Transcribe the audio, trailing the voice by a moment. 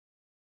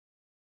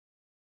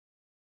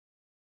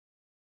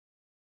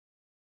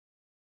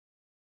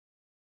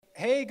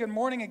Hey, good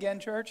morning again,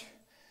 church.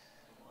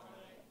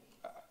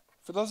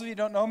 For those of you who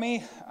don't know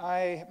me,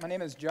 my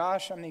name is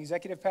Josh. I'm the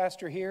executive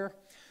pastor here.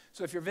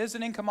 So if you're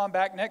visiting, come on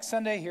back next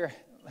Sunday. Hear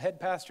head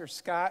pastor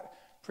Scott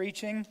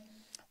preaching.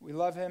 We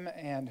love him,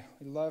 and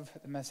we love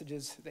the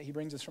messages that he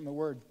brings us from the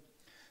Word.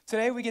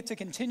 Today we get to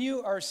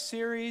continue our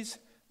series,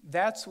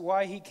 That's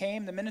Why He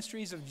Came, the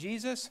ministries of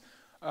Jesus,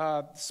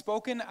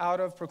 proclaimed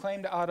out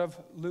of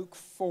Luke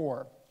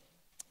 4.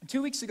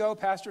 2 weeks ago,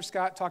 Pastor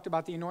Scott talked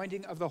about the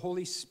anointing of the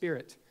Holy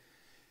Spirit.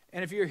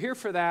 And if you're here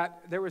for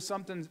that, there was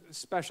something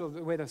special,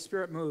 the way the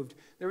Spirit moved.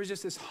 There was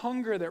just this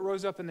hunger that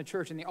rose up in the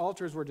church, and the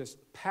altars were just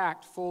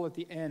packed full at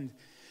the end.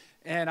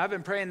 And I've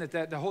been praying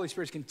that the Holy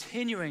Spirit's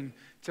continuing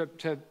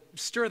to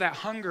stir that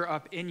hunger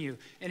up in you.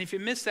 And if you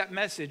missed that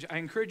message, I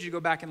encourage you to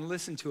go back and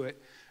listen to it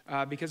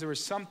because there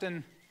was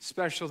something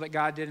special that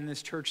God did in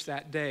this church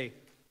that day.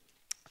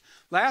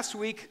 Last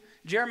week,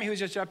 Jeremy, who's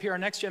just up here, our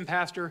next-gen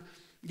pastor,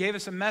 gave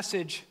us a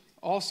message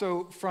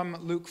also from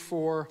Luke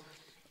 4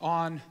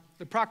 on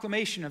the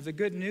proclamation of the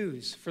good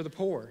news for the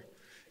poor.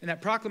 And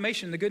that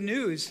proclamation, the good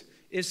news,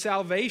 is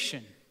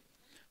salvation.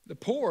 The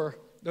poor,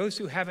 those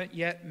who haven't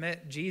yet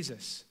met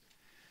Jesus.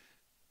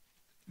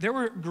 There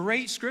were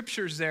great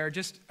scriptures there,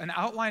 just an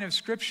outline of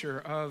scripture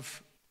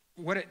of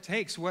what it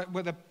takes, what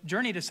the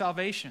journey to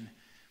salvation.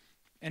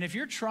 And if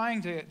you're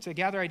trying to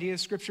gather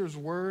ideas, scriptures,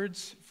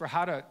 words for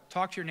how to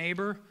talk to your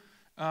neighbor,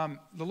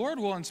 the Lord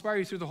will inspire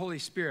you through the Holy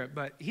Spirit,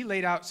 but he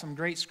laid out some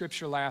great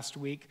scripture last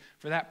week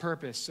for that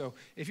purpose. So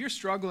if you're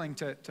struggling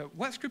to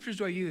what scriptures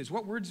do I use?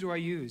 What words do I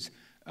use?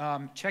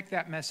 Check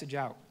that message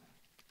out.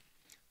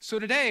 So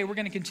today we're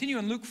going to continue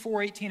in Luke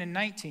 4, 18 and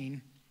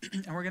 19,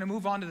 and we're going to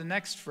move on to the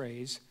next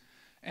phrase.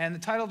 And the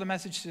title of the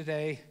message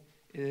today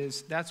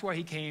is, That's Why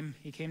He Came.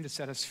 He came to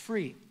set us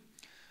free.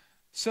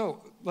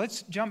 So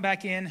let's jump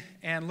back in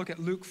and look at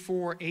Luke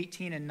 4,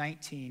 18 and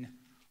 19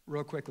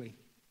 real quickly.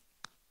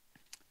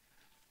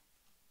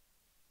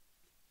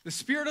 The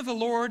Spirit of the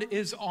Lord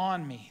is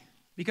on me,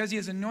 because he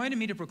has anointed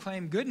me to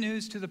proclaim good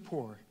news to the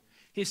poor.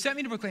 He has sent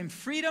me to proclaim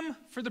freedom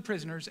for the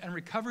prisoners and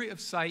recovery of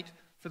sight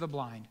for the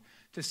blind,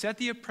 to set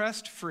the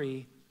oppressed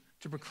free,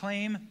 to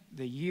proclaim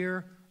the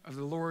year of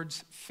the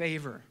Lord's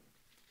favor.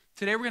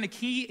 Today we're going to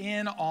key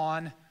in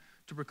on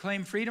to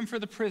proclaim freedom for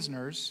the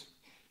prisoners,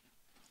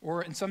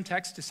 or in some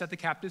texts, to set the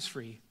captives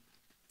free,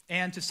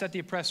 and to set the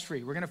oppressed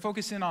free. We're going to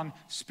focus in on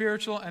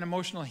spiritual and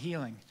emotional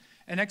healing.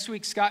 And next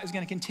week, Scott is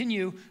going to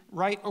continue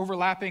right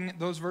overlapping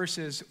those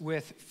verses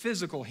with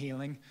physical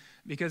healing,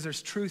 because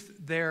there's truth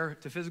there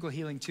to physical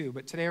healing too.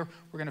 But today we're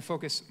going to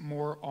focus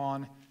more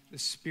on the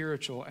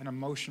spiritual and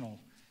emotional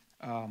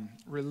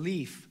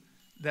relief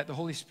that the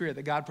Holy Spirit,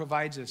 that God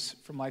provides us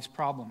from life's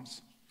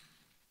problems.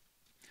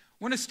 I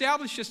want to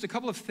establish just a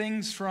couple of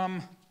things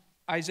from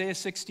Isaiah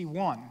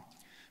 61.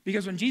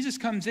 Because when Jesus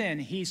comes in,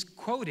 he's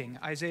quoting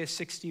Isaiah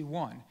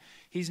 61.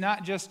 He's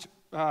not just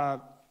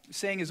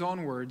saying his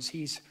own words.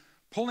 He's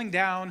pulling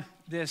down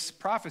this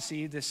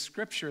prophecy, this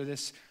scripture,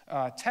 this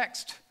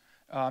text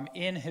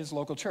in his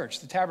local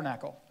church, the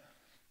tabernacle.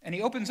 And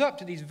he opens up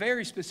to these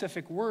very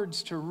specific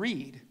words to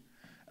read.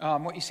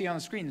 What you see on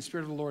the screen, the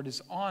Spirit of the Lord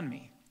is on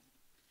me.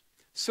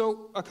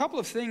 So a couple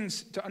of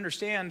things to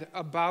understand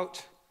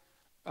about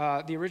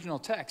the original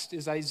text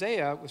is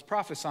Isaiah was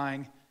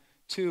prophesying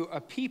to a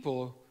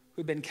people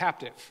who'd been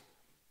captive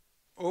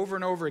over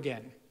and over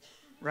again,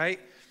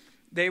 right?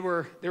 They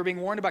were being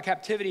warned about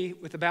captivity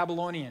with the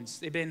Babylonians.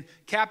 They'd been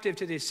captive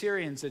to the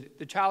Assyrians,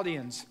 the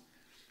Chaldeans.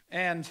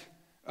 And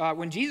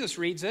when Jesus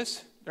reads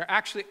this, they're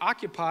actually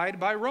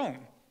occupied by Rome.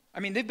 I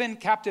mean, they've been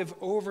captive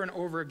over and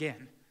over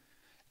again.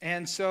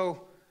 And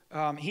so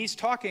he's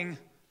talking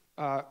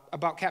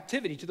about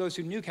captivity to those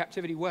who knew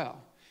captivity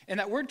well. And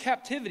that word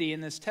captivity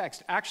in this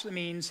text actually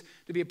means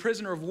to be a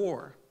prisoner of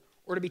war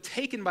or to be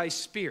taken by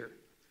spear.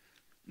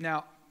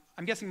 Now,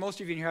 I'm guessing most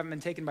of you here haven't been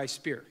taken by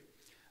spear.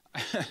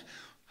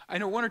 I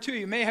know one or two of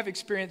you may have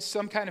experienced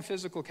some kind of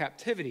physical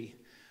captivity,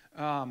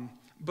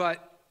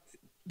 but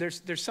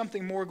there's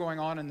something more going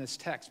on in this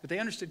text. But they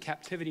understood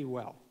captivity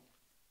well.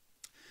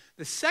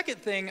 The second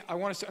thing I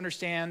want us to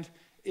understand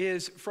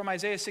is from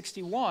Isaiah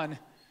 61,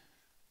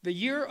 the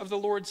year of the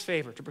Lord's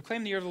favor, to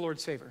proclaim the year of the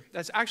Lord's favor.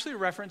 That's actually a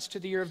reference to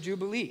the year of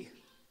Jubilee.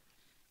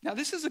 Now,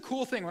 this is a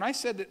cool thing. When I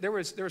said that there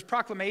was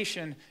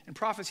proclamation and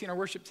prophecy in our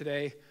worship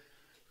today,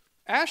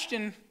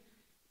 Ashton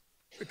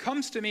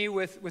comes to me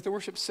with the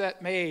worship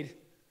set made,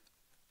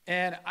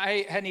 and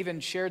I hadn't even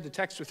shared the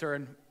text with her,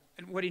 and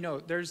what do you know?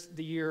 There's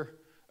the year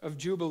of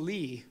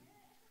Jubilee.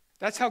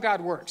 That's how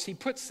God works. He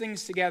puts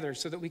things together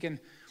so that we can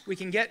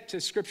get to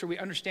Scripture. We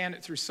understand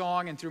it through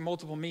song and through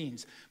multiple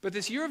means. But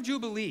this year of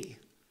Jubilee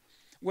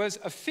was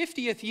a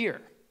 50th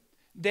year.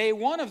 Day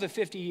one of the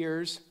 50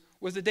 years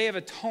was the Day of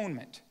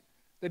Atonement,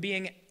 the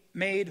being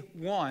made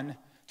one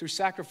through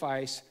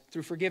sacrifice,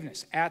 through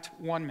forgiveness, at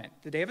one-ment.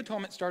 The Day of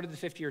Atonement started the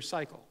 50-year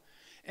cycle.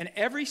 And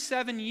every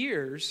 7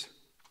 years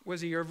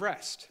was a year of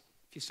rest.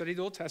 If you study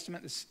the Old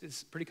Testament, this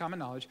is pretty common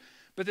knowledge.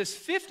 But this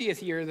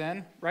 50th year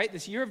then, right,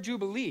 this year of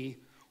Jubilee,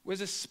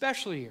 was a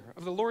special year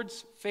of the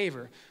Lord's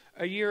favor,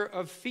 a year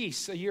of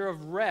feasts, a year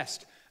of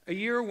rest, A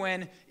year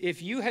when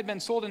if you had been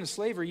sold into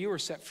slavery, you were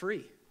set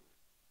free.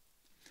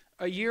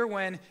 A year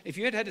when if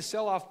you had had to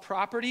sell off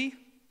property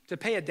to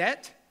pay a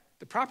debt,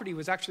 the property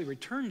was actually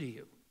returned to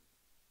you.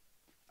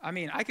 I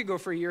mean, I could go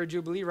for a year of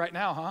Jubilee right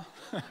now,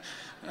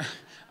 huh?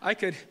 I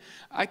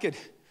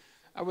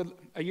would,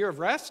 a year of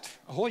rest,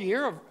 a whole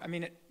year of,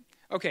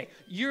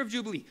 year of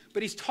Jubilee.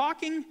 But he's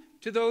talking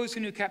to those who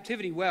knew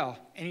captivity well,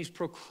 and he's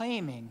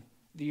proclaiming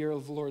the year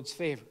of the Lord's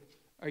favor,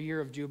 a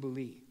year of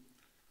Jubilee.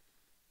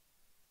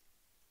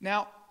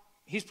 Now,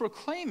 he's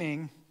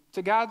proclaiming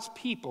to God's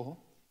people,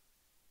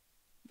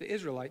 the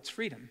Israelites,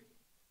 freedom.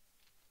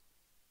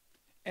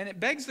 And it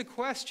begs the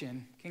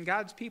question, can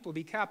God's people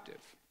be captive?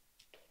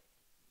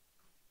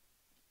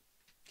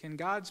 Can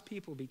God's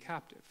people be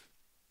captive?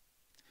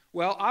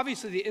 Well,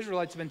 obviously the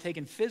Israelites have been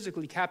taken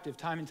physically captive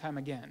time and time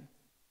again.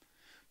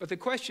 But the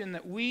question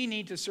that we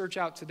need to search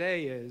out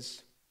today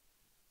is,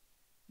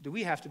 do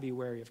we have to be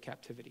wary of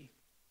captivity?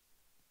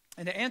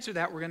 And to answer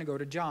that, we're going to go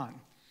to John.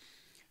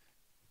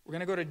 We're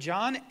going to go to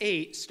John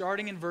 8,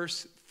 starting in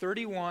verse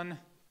 31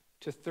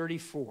 to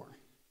 34.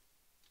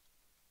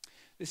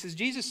 This is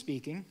Jesus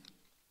speaking.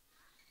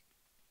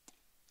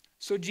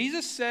 So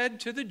Jesus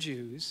said to the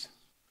Jews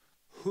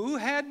who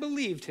had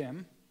believed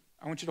him,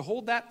 I want you to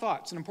hold that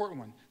thought, it's an important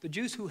one. The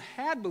Jews who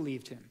had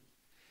believed him,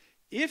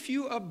 if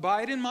you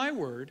abide in my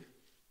word,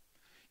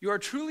 you are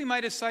truly my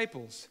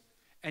disciples,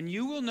 and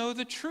you will know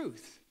the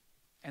truth,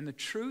 and the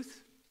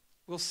truth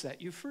will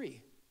set you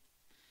free.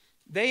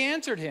 They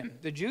answered him,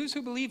 the Jews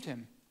who believed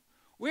him,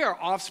 we are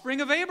offspring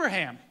of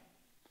Abraham,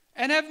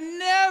 and have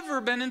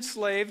never been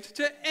enslaved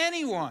to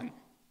anyone.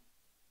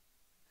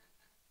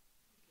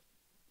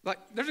 Like,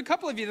 there's a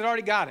couple of you that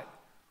already got it.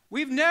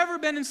 We've never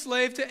been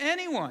enslaved to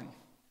anyone.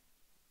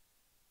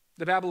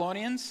 The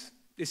Babylonians,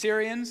 the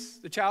Assyrians,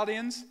 the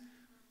Chaldeans.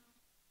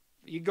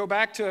 You go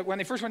back to when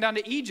they first went down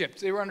to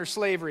Egypt, they were under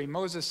slavery.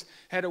 Moses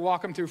had to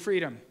walk them through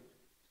freedom.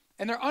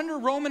 And they're under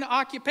Roman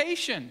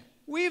occupation.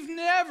 We've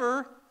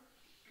never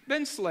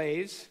been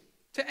slaves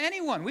to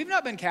anyone. We've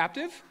not been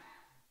captive.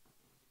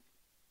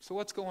 So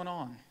what's going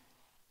on?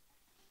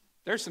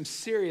 There's some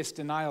serious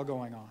denial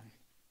going on.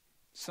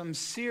 Some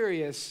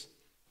serious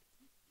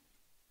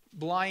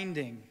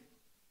blinding.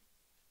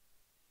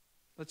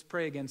 Let's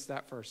pray against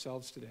that for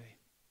ourselves today.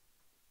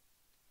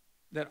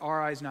 That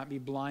our eyes not be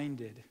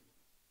blinded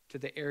to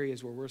the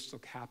areas where we're still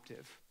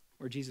captive,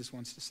 where Jesus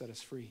wants to set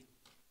us free.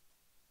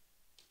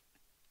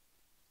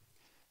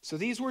 So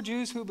these were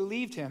Jews who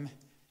believed him,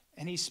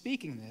 and he's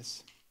speaking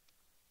this.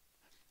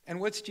 And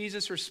what's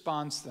Jesus'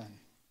 response then?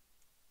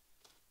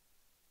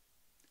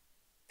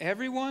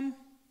 Everyone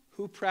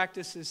who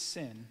practices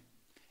sin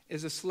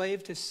is a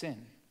slave to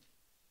sin.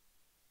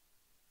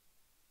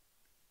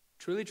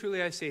 Truly,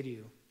 truly, I say to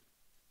you,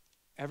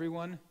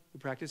 everyone who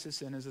practices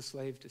sin is a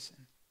slave to sin.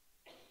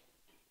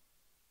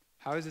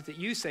 How is it that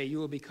you say you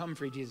will become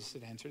free? Jesus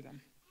had answered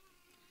them.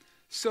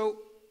 So,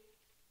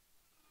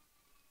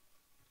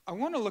 I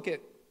want to look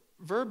at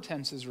verb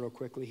tenses real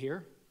quickly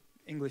here.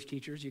 English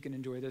teachers, you can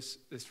enjoy this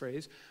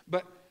phrase.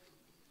 But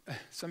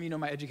some of you know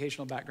my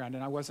educational background,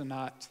 and I was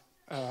not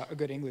a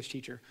good English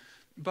teacher.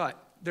 But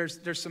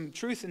there's some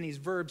truth in these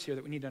verbs here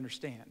that we need to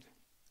understand.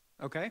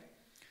 Okay?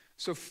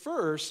 So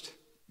first,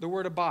 the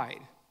word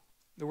abide.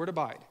 The word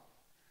abide.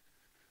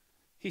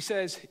 He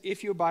says,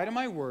 if you abide in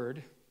my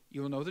word,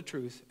 you will know the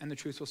truth, and the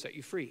truth will set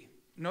you free.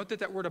 Note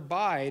that word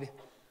abide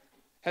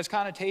has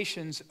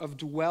connotations of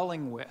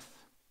dwelling with,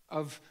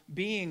 of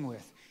being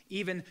with,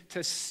 even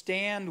to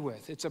stand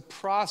with. It's a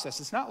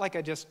process. It's not like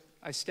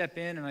I step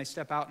in and I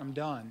step out and I'm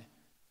done.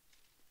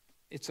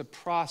 It's a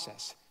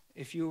process.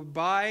 If you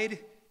abide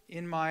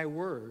in my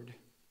word,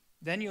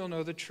 then you'll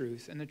know the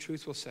truth, and the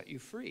truth will set you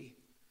free.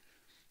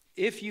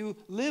 If you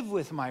live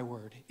with my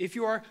word, if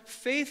you are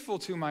faithful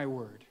to my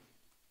word.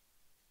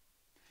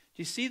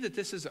 Do you see that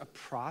this is a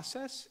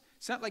process?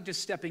 It's not like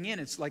just stepping in.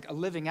 It's like a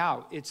living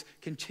out. It's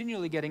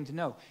continually getting to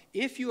know.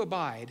 If you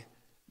abide,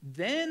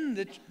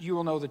 then you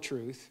will know the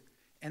truth,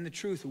 and the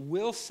truth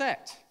will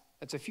set,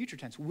 that's a future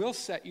tense, will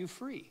set you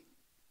free.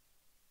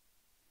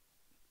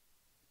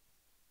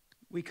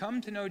 We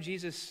come to know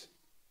Jesus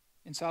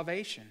in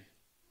salvation,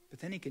 but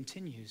then he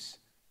continues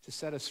to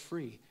set us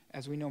free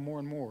as we know more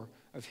and more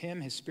of him,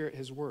 his spirit,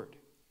 his word.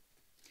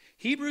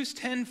 Hebrews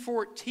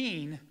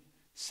 10:14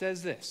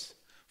 says this,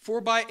 for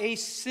by a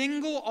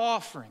single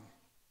offering,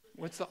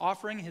 what's the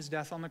offering? His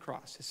death on the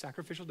cross, his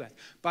sacrificial death.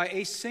 By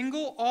a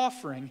single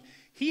offering,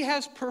 he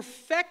has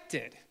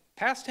perfected,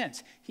 past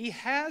tense, he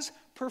has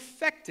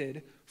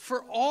perfected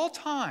for all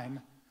time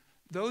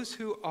those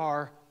who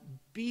are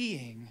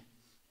being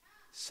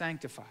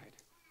sanctified.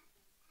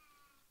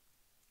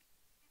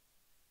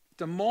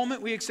 The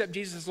moment we accept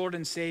Jesus as Lord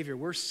and Savior,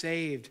 we're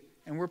saved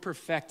and we're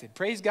perfected.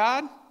 Praise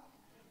God.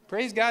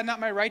 Praise God,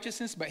 not my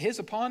righteousness, but his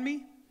upon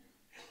me.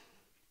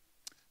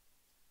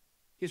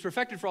 He's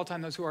perfected for all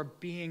time those who are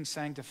being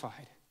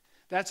sanctified.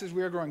 That's as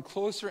we are growing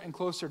closer and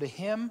closer to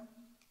him.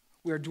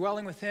 We are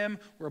dwelling with him.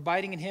 We're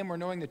abiding in him. We're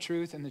knowing the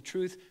truth, and the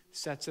truth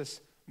sets us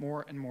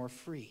more and more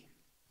free.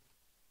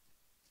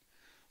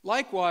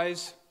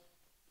 Likewise,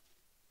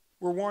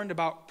 we're warned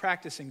about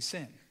practicing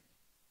sin.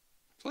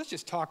 So let's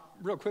just talk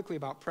real quickly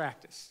about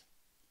practice.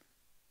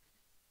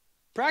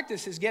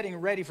 Practice is getting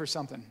ready for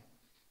something,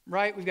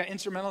 right? We've got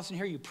instrumentalists in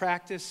here. You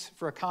practice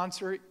for a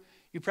concert.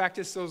 You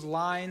practice those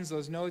lines,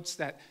 those notes,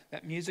 that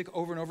music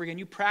over and over again.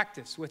 You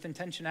practice with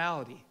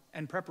intentionality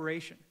and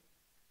preparation.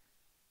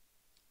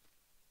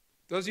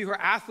 Those of you who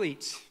are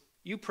athletes,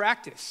 you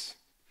practice.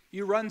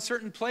 You run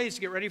certain plays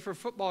to get ready for a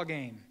football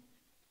game.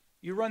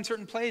 You run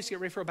certain plays to get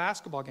ready for a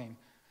basketball game.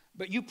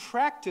 But you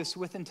practice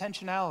with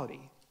intentionality.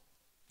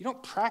 You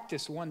don't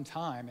practice one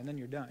time and then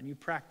you're done. You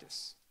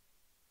practice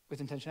with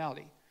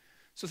intentionality.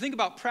 So think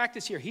about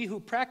practice here. He who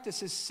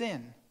practices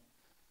sin.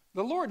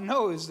 The Lord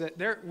knows that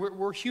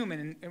we're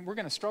human and we're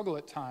going to struggle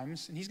at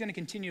times, and he's going to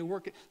continue to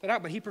work that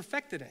out, but he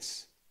perfected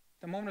us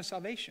the moment of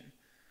salvation.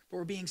 But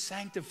we're being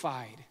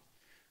sanctified.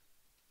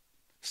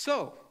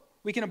 So,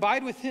 we can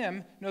abide with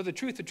him, know the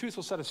truth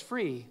will set us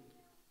free,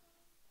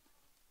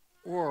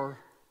 or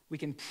we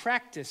can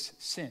practice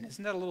sin.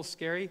 Isn't that a little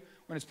scary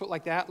when it's put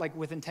like that, like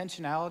with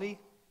intentionality,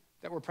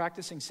 that we're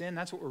practicing sin?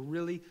 That's what we're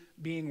really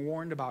being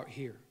warned about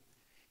here.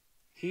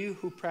 He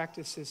who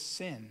practices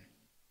sin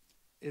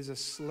is a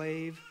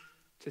slave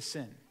to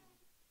sin.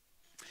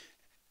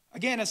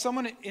 Again, as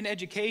someone in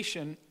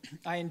education,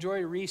 I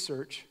enjoy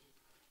research,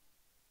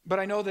 but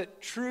I know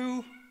that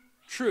true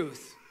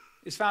truth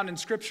is found in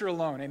Scripture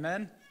alone.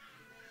 Amen?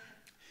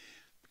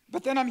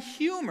 But then I'm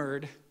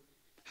humored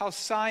how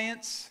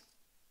science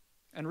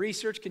and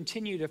research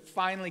continue to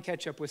finally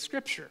catch up with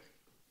Scripture.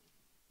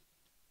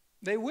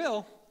 They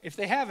will, if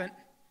they haven't,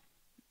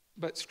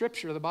 but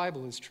Scripture, the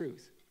Bible, is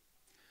truth.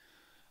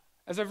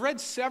 As I've read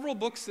several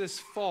books this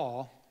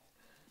fall,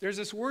 there's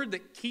this word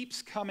that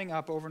keeps coming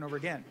up over and over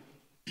again.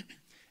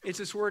 It's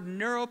this word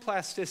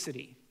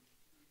neuroplasticity.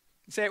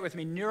 Say it with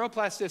me,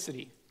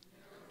 neuroplasticity.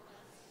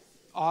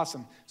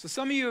 Awesome. So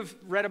some of you have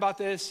read about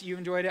this, you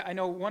enjoyed it. I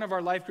know one of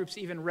our life groups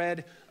even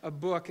read a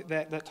book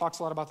that talks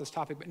a lot about this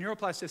topic, but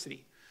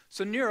neuroplasticity.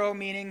 So neuro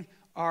meaning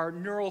our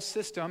neural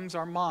systems,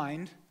 our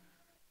mind,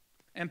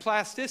 and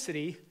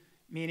plasticity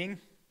meaning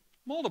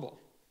moldable.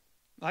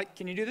 Like,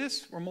 can you do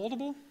this? We're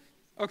moldable?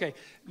 Okay,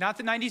 not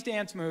the 90s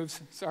dance moves.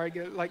 Sorry,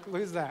 like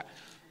lose that.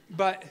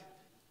 But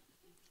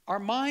our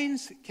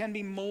minds can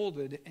be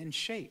molded and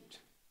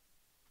shaped.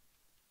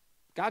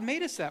 God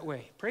made us that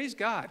way. Praise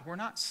God. We're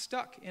not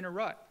stuck in a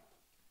rut.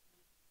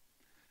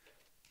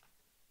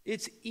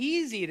 It's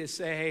easy to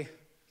say,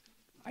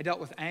 I dealt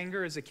with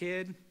anger as a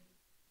kid.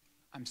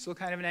 I'm still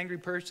kind of an angry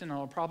person, and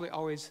I'll probably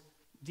always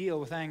deal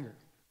with anger.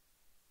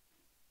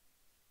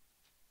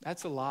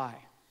 That's a lie.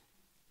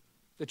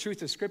 The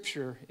truth of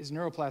Scripture is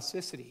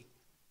neuroplasticity.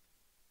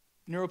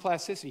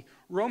 Neuroplasticity.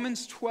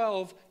 Romans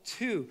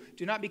 12:2.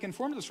 Do not be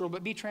conformed to this world,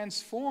 but be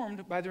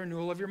transformed by the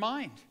renewal of your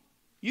mind.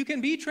 You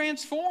can be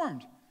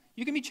transformed.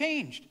 You can be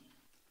changed.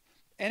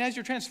 And as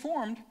you're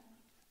transformed,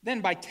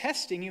 then by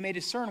testing, you may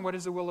discern what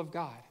is the will of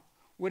God,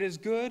 what is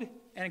good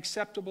and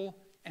acceptable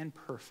and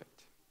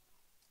perfect.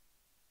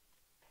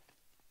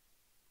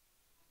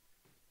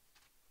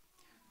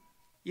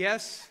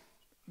 Yes,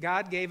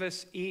 God gave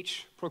us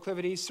each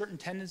proclivities, certain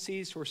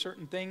tendencies towards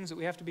certain things that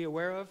we have to be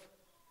aware of.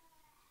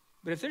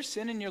 But if there's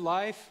sin in your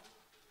life,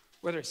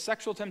 whether it's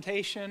sexual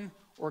temptation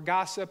or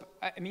gossip,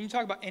 I mean, you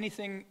talk about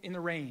anything in the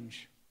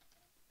range.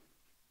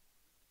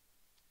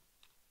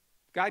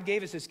 God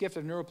gave us this gift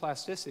of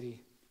neuroplasticity,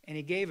 and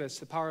he gave us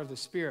the power of the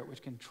Spirit,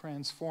 which can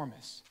transform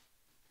us.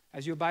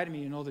 As you abide in me,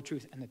 you know the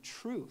truth, and the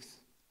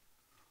truth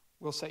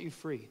will set you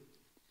free.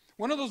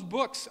 One of those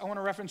books I want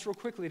to reference real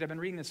quickly that I've been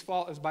reading this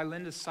fall is by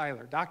Linda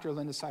Seiler, Dr.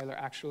 Linda Seiler,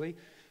 actually.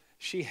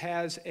 She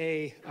has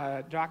a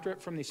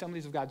doctorate from the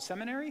Assemblies of God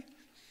Seminary,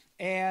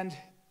 and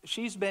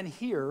she's been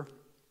here.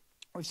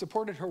 We've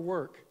supported her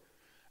work.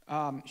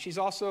 She's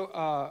also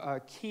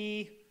a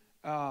key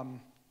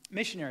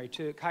missionary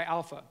to Chi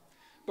Alpha.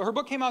 But her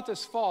book came out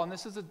this fall, and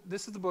this is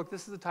the book,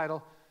 this is the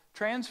title,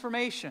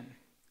 Transformation.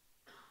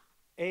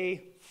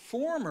 A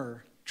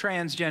former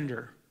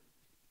transgender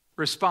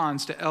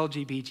responds to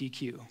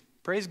LGBTQ.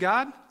 Praise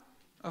God,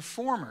 a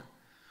former.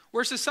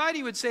 Where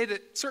society would say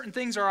that certain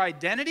things are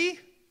identity,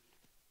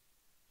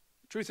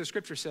 the truth of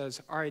Scripture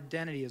says our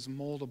identity is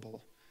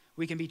moldable.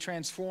 We can be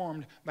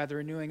transformed by the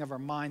renewing of our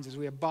minds. As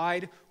we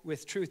abide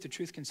with truth, the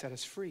truth can set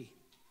us free.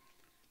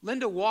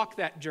 Linda walked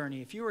that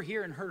journey. If you were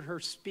here and heard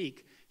her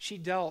speak, she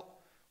dealt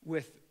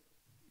with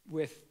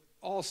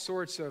all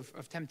sorts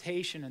of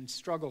temptation and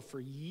struggle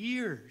for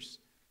years.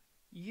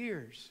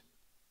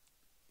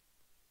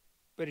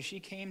 But as she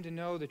came to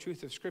know the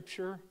truth of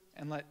Scripture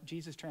and let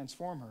Jesus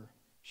transform her,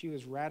 she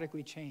was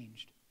radically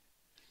changed.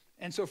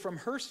 And so from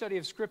her study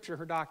of Scripture,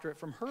 her doctorate,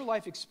 from her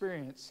life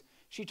experience,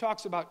 she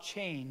talks about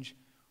change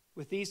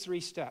with these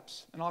 3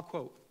 steps. And I'll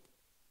quote,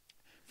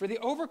 "For the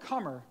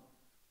overcomer,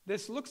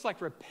 this looks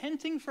like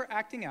repenting for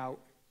acting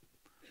out,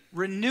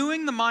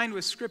 renewing the mind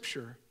with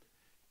Scripture,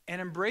 and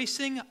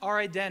embracing our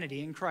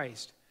identity in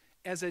Christ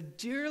as a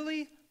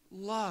dearly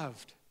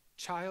loved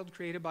child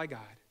created by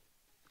God.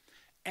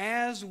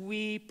 As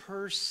we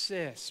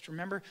persist,"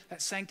 remember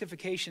that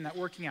sanctification, that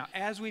working out,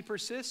 as we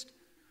persist,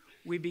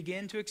 we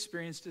begin to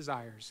experience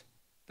desires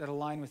that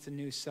align with the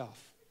new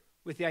self,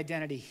 with the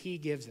identity he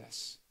gives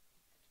us.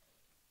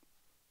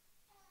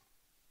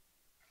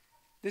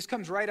 This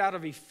comes right out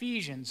of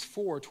Ephesians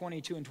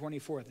 4:22 and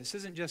 24. This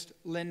isn't just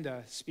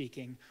Linda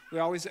speaking. We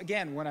always,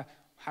 again, want to,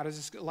 how does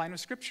this align with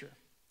Scripture?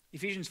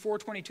 Ephesians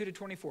 4:22 to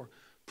 24.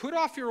 Put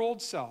off your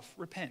old self,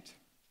 repent.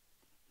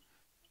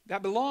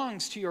 That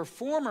belongs to your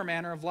former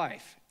manner of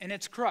life, and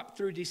it's corrupt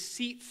through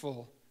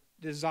deceitful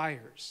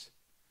desires.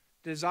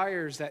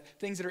 Desires, that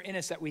things that are in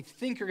us that we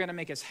think are going to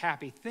make us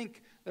happy,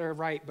 think they're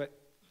right, but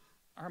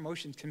our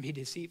emotions can be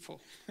deceitful.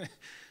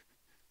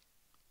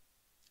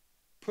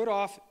 Put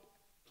off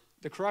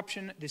the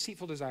corruption,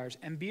 deceitful desires,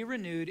 and be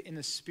renewed in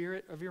the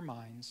spirit of your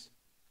minds,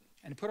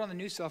 and put on the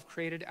new self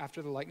created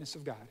after the likeness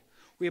of God.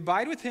 We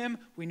abide with him,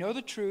 we know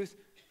the truth,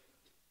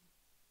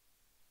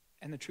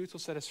 and the truth will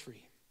set us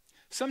free.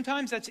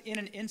 Sometimes that's in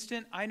an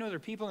instant. I know there are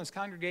people in this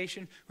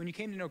congregation, when you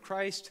came to know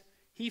Christ,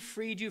 he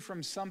freed you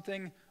from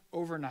something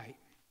overnight.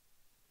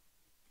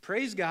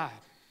 Praise God.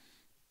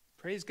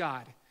 Praise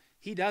God.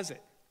 He does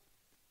it.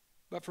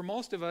 But for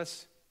most of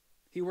us,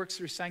 he works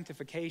through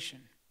sanctification.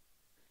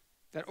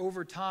 That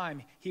over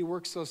time, he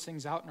works those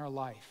things out in our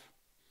life.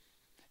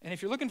 And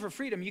if you're looking for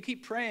freedom, you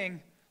keep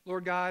praying,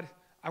 Lord God,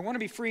 I want to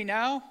be free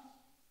now.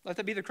 Let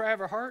that be the cry of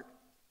our heart.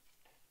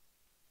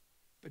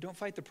 But don't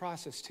fight the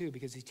process too,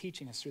 because he's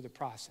teaching us through the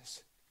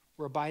process.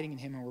 We're abiding in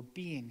him and we're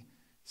being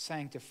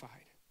sanctified.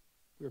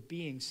 We're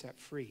being set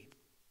free.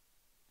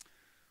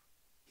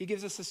 He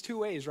gives us this two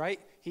ways,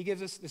 right? He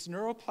gives us this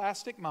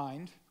neuroplastic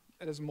mind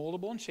that is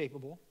moldable and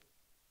shapeable.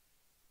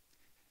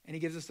 And he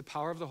gives us the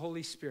power of the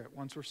Holy Spirit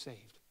once we're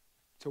saved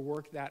to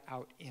work that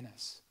out in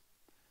us.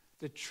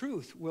 The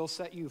truth will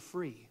set you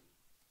free.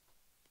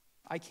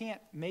 I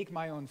can't make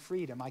my own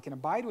freedom. I can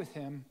abide with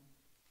him.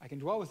 I can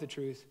dwell with the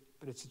truth,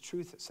 but it's the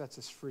truth that sets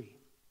us free.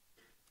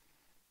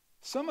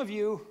 Some of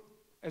you,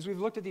 as we've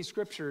looked at these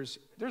scriptures,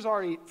 there's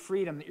already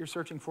freedom that you're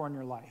searching for in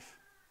your life.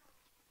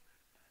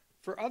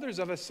 For others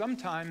of us,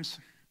 sometimes,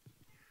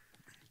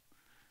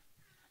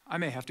 I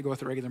may have to go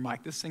with a regular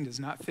mic. This thing does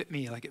not fit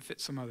me like it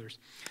fits some others.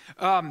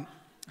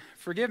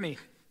 Forgive me.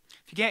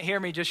 If you can't hear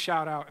me, just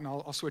shout out and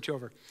I'll switch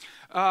over.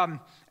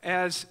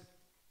 As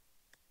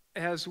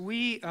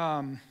we,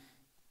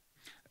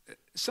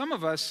 some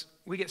of us,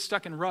 we get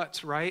stuck in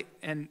ruts, right?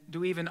 And do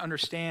we even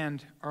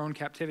understand our own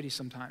captivity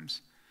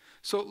sometimes?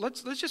 So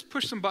let's just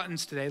push some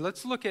buttons today.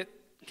 Let's look at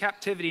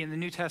captivity in the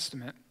New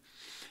Testament.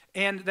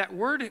 And that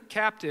word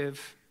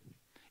captive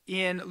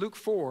in Luke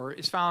 4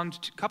 is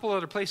found a couple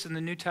other places in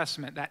the New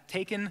Testament. That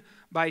taken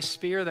by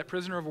spear, that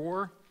prisoner of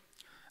war,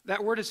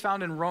 that word is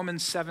found in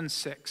Romans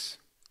 7:6.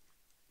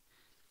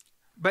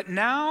 But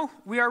now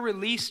we are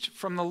released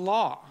from the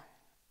law,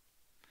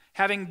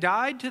 having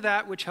died to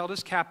that which held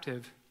us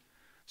captive,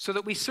 so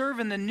that we serve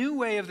in the new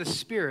way of the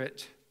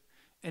Spirit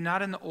and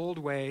not in the old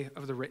way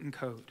of the written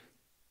code.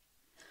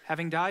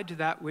 Having died to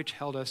that which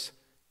held us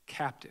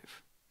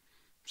captive.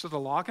 So the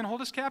law can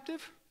hold us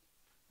captive?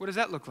 What does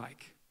that look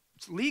like?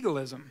 It's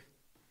legalism.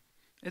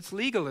 It's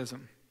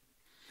legalism.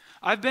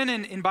 I've been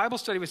in Bible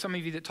study with some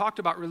of you that talked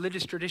about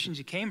religious traditions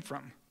you came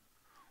from,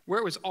 where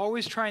it was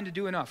always trying to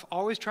do enough,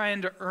 always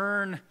trying to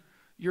earn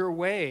your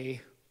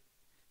way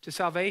to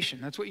salvation.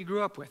 That's what you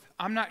grew up with.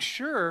 I'm not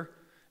sure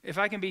if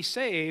I can be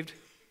saved.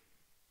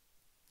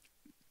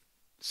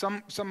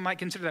 Some might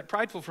consider that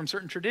prideful from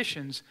certain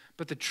traditions,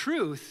 but the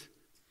truth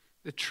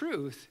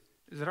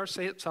is that our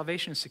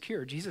salvation is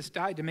secure. Jesus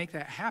died to make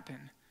that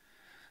happen.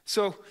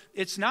 So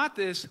it's not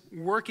this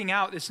working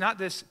out, it's not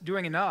this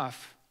doing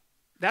enough.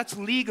 That's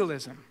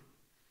legalism.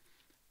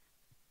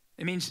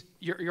 It means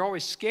you're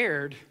always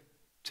scared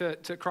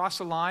to cross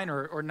the line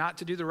or not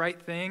to do the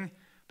right thing,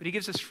 but he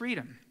gives us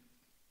freedom.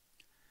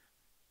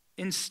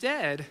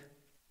 Instead,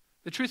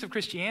 the truth of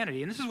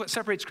Christianity, and this is what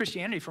separates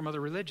Christianity from other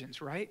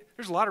religions, right?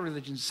 There's a lot of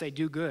religions that say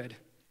do good,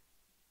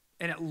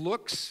 and it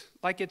looks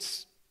like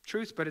it's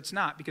truth, but it's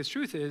not, because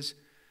truth is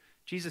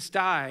Jesus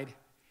died,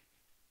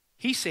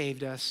 he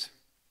saved us,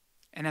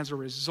 and as a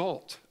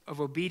result of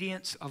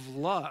obedience, of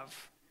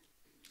love,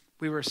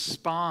 we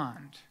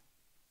respond.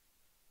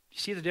 You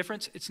see the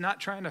difference? It's not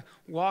trying to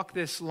walk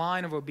this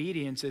line of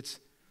obedience. It's,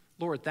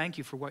 Lord, thank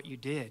you for what you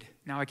did.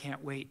 Now I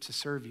can't wait to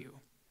serve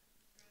you.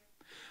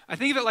 I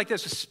think of it like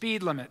this with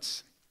speed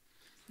limits.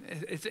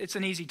 It's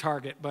an easy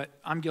target, but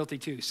I'm guilty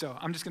too, so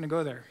I'm just going to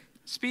go there.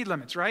 Speed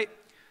limits, right?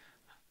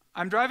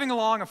 I'm driving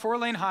along a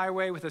 4-lane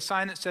highway with a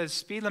sign that says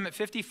speed limit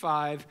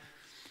 55,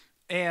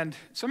 and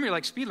some of you are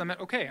like, speed limit,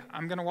 okay,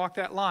 I'm going to walk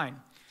that line.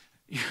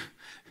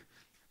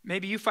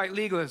 Maybe you fight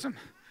legalism.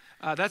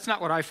 That's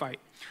not what I fight.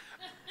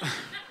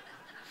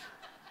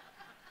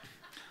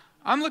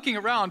 I'm looking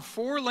around,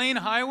 4-lane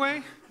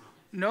highway,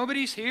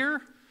 nobody's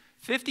here,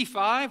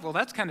 55, well,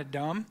 that's kind of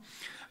dumb.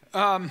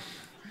 And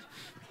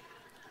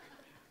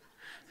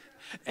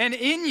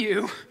in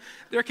you,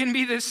 there can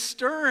be this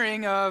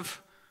stirring of,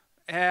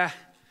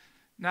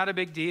 not a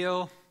big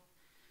deal.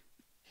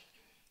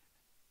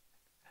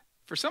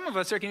 For some of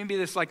us, there can be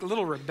this like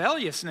little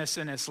rebelliousness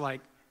in us,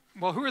 like,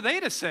 well, who are they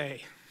to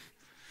say?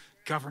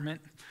 Government.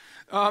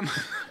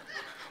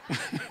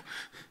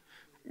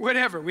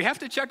 Whatever. We have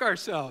to check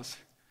ourselves.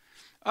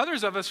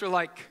 Others of us are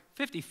like,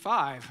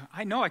 55?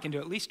 I know I can do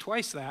at least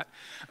twice that.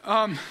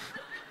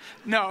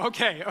 No,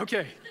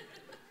 okay.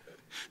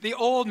 The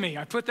old me,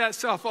 I put that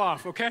self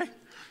off, okay?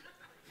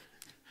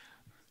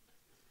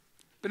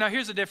 But now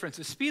here's the difference.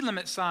 The speed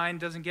limit sign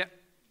doesn't get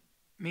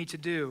me to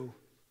do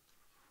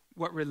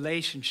what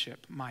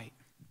relationship might.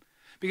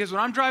 Because when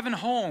I'm driving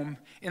home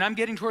and I'm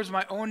getting towards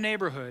my own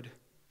neighborhood,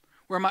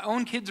 where my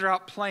own kids are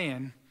out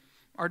playing,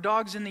 our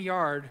dog's in the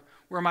yard,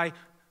 where my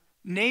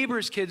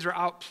neighbor's kids are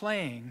out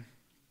playing,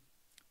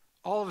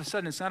 all of a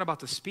sudden it's not about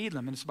the speed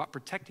limit, it's about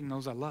protecting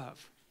those I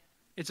love.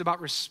 It's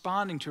about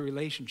responding to a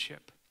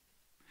relationship.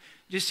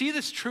 Do you see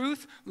this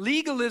truth?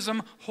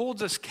 Legalism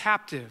holds us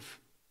captive.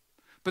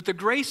 But the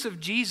grace of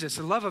Jesus,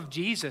 the love of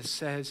Jesus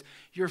says,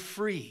 you're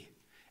free.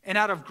 And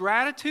out of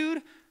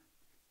gratitude,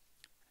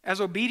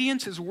 as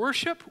obedience is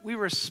worship, we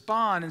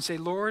respond and say,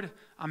 Lord,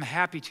 I'm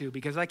happy to,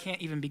 because I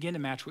can't even begin to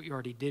match what you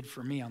already did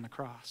for me on the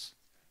cross.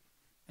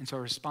 And so I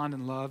respond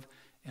in love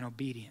and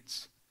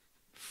obedience.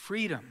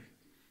 Freedom.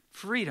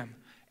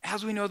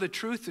 As we know the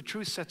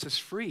truth sets us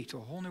free to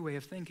a whole new way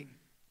of thinking.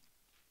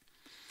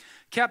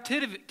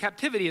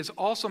 Captivity is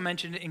also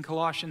mentioned in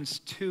Colossians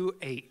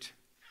 2:8.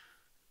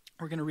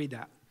 We're going to read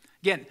that.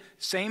 Again,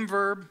 same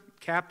verb,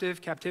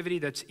 captivity,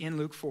 that's in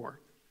Luke 4.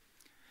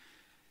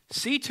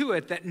 See to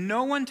it that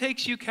no one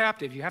takes you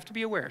captive. You have to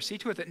be aware. See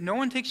to it that no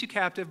one takes you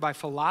captive by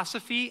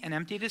philosophy and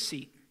empty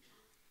deceit,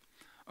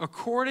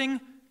 according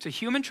to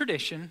human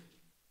tradition,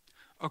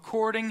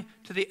 according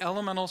to the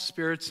elemental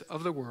spirits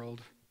of the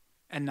world,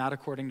 and not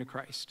according to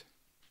Christ.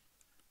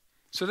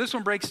 So this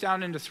one breaks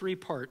down into 3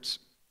 parts.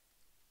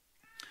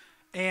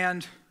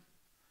 And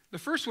the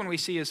first one we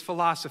see is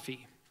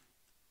philosophy.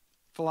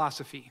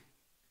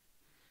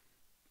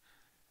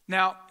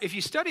 Now, if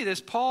you study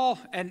this, Paul,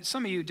 and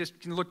some of you just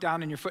can look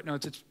down in your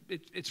footnotes,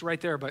 it's right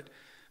there, but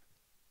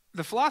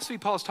the philosophy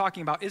Paul's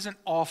talking about isn't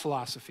all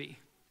philosophy.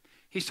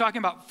 He's talking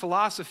about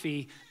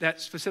philosophy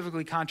that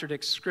specifically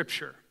contradicts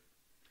Scripture.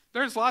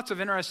 There's lots of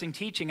interesting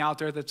teaching out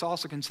there that's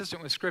also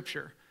consistent with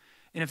Scripture.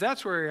 And if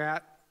that's where you're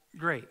at,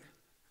 great.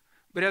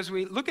 But as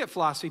we look at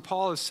philosophy,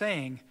 Paul is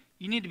saying,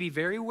 you need to be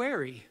very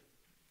wary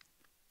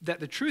that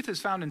the truth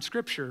is found in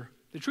Scripture,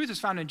 the truth is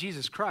found in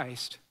Jesus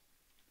Christ,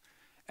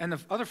 and the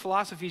other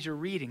philosophies you're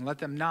reading, let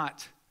them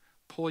not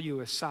pull you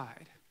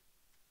aside.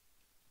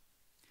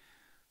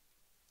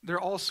 There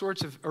are all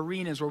sorts of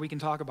arenas where we can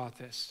talk about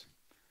this.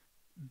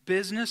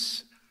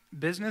 Business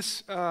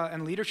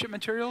and leadership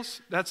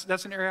materials,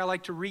 that's an area I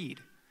like to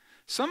read.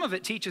 Some of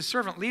it teaches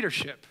servant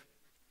leadership.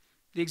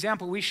 The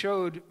example we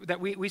showed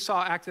that we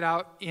saw acted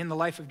out in the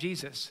life of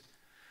Jesus.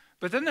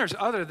 But then there's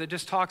other that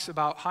just talks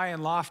about high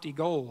and lofty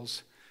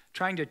goals,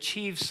 trying to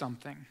achieve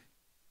something.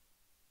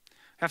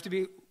 Have to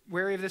be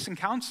wary of this in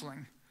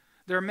counseling.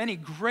 There are many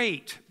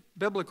great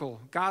biblical,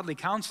 godly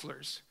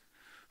counselors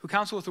who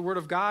counsel with the Word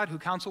of God, who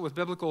counsel with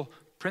biblical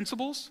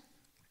principles.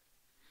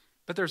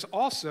 But there's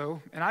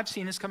also, and I've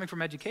seen this coming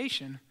from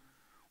education,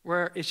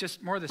 where it's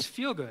just more this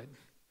feel good.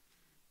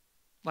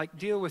 Like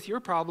deal with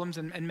your problems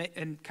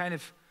and kind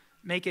of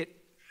make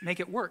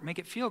it work, make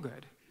it feel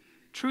good.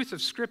 Truth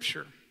of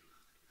Scripture.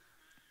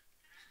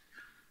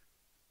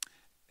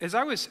 As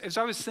I was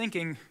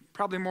thinking,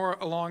 probably more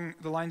along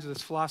the lines of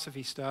this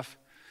philosophy stuff,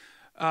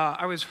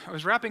 I was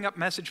wrapping up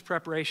message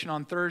preparation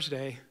on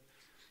Thursday,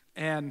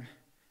 and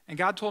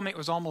God told me it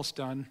was almost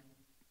done.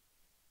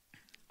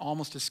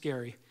 Almost as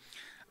scary.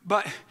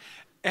 But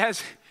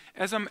as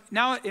I'm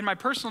now in my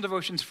personal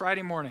devotions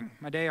Friday morning,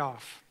 my day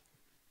off,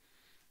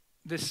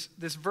 this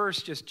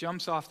verse just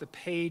jumps off the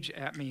page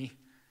at me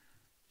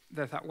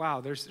that I thought,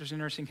 wow, there's an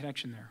interesting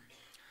connection there.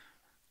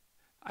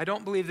 I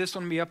don't believe this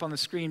one will be up on the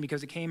screen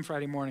because it came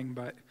Friday morning,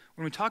 but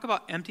when we talk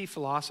about empty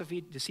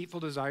philosophy, deceitful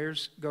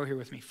desires, go here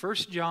with me. 1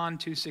 John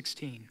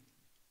 2:16.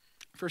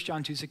 1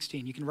 John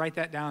 2:16. You can write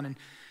that down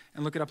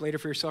and look it up later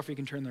for yourself, or you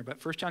can turn there.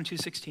 But 1 John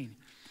 2:16.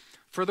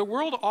 For the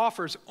world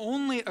offers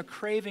only a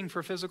craving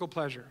for physical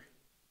pleasure,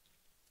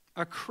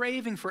 a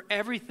craving for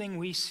everything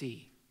we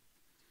see,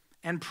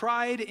 and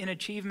pride in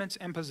achievements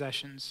and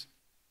possessions.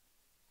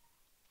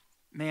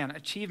 Man,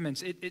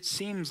 achievements, it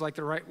seems like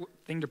the right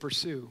thing to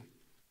pursue.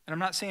 And I'm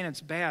not saying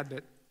it's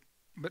bad,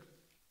 but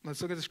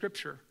let's look at the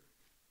Scripture.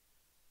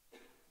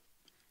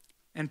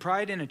 And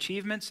pride in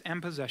achievements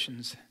and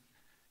possessions,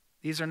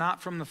 these are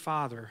not from the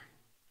Father,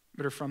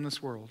 but are from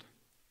this world.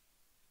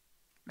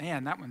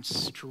 Man, that one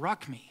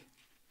struck me.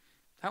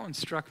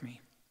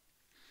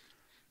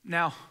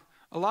 Now,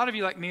 a lot of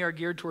you like me are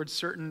geared towards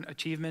certain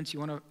achievements. You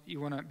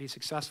want to be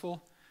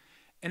successful.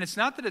 And it's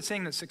not that it's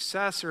saying that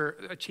success or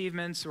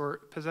achievements or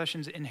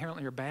possessions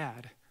inherently are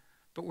bad,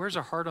 but where's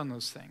our heart on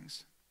those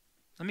things?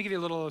 Let me give you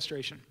a little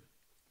illustration.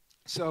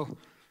 So,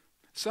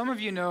 some of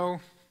you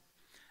know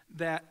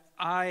that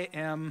I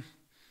am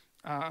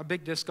a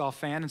big disc golf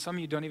fan, and some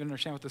of you don't even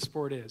understand what the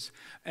sport is.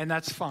 And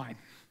that's fine.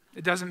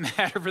 It doesn't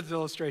matter for the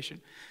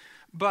illustration.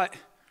 But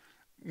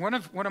one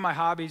of my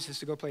hobbies is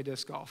to go play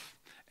disc golf.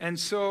 And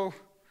so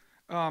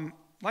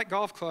like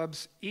golf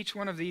clubs, each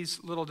one of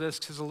these little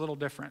discs is a little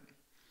different.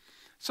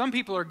 Some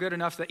people are good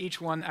enough that each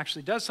one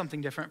actually does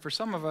something different. For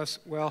some of us,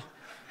 well,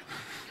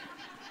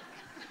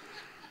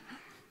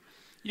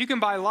 you can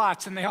buy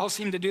lots and they all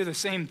seem to do the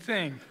same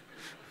thing.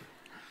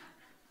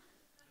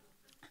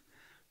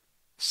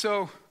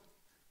 So,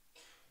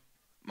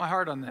 my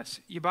heart on this.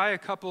 You buy a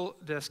couple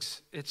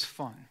discs, it's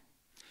fun.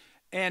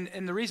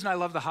 And the reason I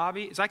love the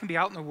hobby is I can be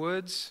out in the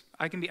woods,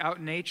 I can be out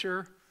in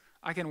nature,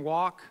 I can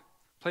walk,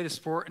 play the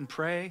sport, and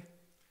pray.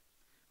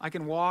 I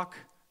can walk,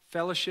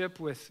 fellowship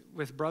with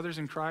brothers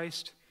in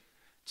Christ.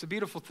 It's a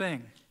beautiful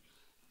thing.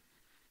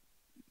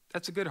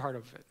 That's a good heart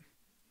of it.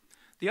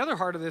 The other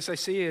heart of this I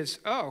see is,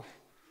 oh,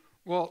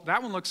 well,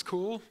 that one looks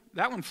cool.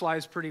 That one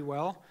flies pretty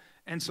well.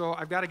 And so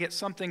I've got to get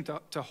something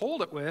to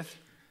hold it with.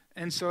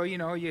 And so,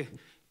 you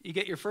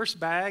get your first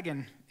bag,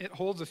 and it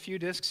holds a few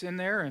discs in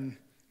there and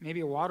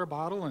maybe a water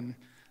bottle, and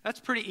that's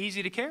pretty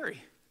easy to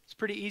carry. It's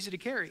pretty easy to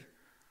carry.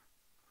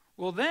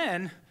 Well,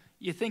 then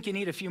you think you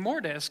need a few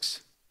more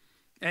discs,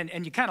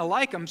 and you kind of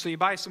like them, so you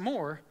buy some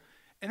more,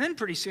 and then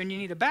pretty soon you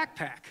need a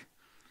backpack.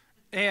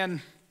 And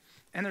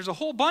there's a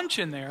whole bunch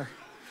in there.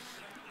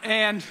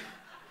 And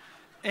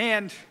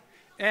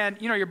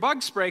your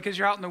bug spray because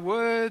you're out in the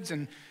woods,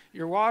 and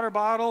your water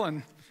bottle,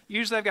 and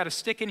usually I've got a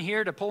stick in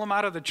here to pull them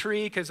out of the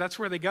tree because that's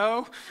where they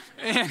go.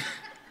 And,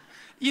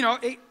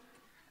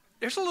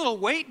 there's a little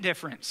weight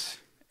difference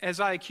as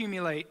I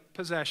accumulate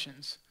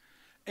possessions.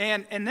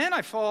 And then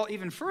I fall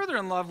even further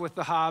in love with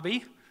the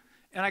hobby,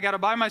 and I got to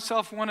buy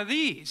myself one of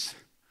these.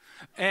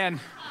 And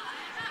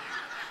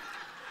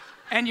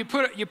you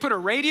put a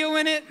radio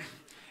in it,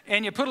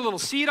 and you put a little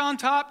seat on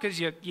top because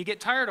you get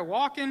tired of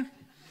walking.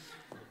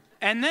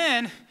 And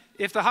then,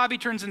 if the hobby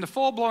turns into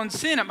full-blown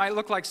sin, it might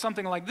look like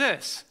something like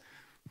this.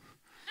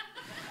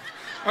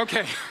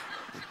 Okay.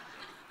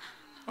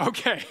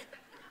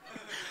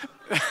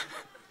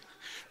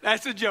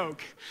 That's a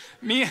joke.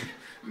 Me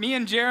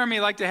and Jeremy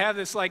like to have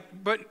this like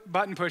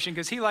button pushing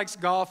because he likes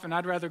golf and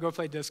I'd rather go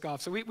play disc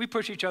golf. So we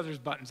push each other's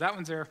buttons. That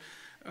one's there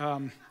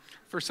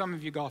for some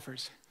of you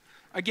golfers.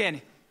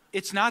 Again,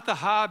 it's not the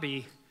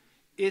hobby.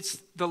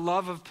 It's the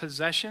love of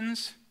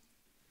possessions.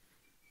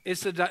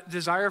 It's the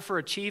desire for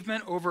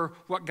achievement over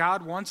what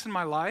God wants in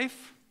my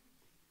life.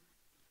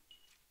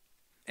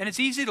 And it's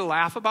easy to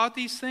laugh about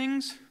these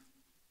things,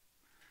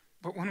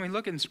 but when we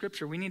look in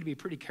Scripture, we need to be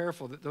pretty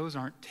careful that those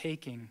aren't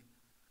taking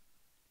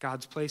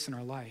God's place in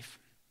our life.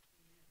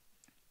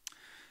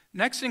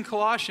 Next in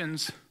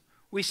Colossians,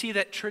 we see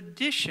that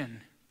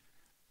tradition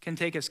can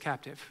take us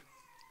captive,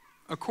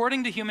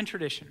 according to human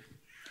tradition.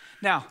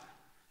 Now,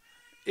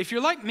 if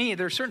you're like me,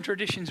 there are certain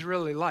traditions you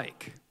really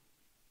like.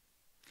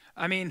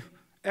 I mean,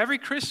 every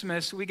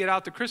Christmas, we get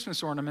out the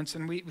Christmas ornaments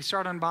and we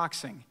start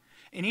unboxing.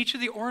 And each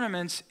of the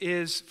ornaments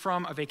is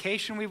from a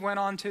vacation we went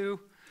on to,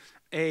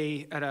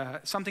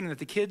 something that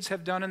the kids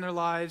have done in their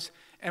lives,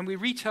 and we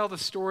retell the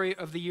story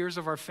of the years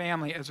of our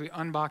family as we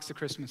unbox the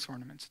Christmas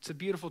ornaments. It's a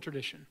beautiful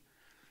tradition.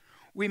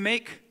 We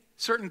make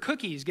certain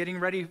cookies getting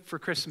ready for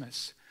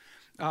Christmas.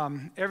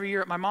 Every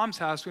year at my mom's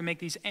house, we make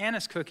these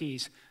anise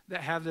cookies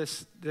that have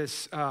this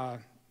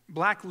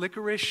black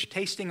licorice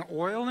tasting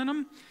oil in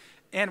them,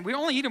 and we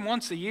only eat them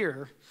once a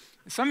year.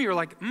 Some of you are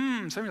like,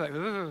 some of you are like,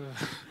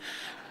 ugh.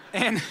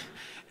 And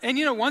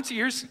once a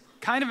year's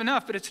kind of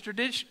enough, but it's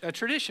a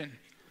tradition.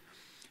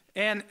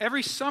 And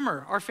every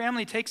summer, our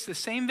family takes the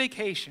same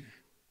vacation,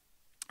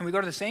 and we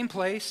go to the same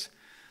place,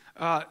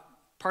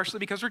 partially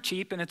because we're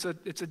cheap, and it's a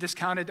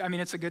discounted,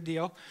 it's a good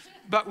deal,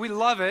 but we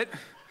love it.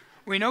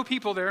 We know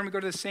people there, and we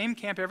go to the same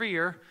camp every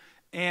year,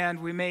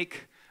 and we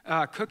make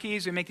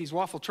cookies. We make these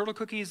waffle turtle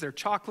cookies. They're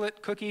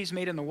chocolate cookies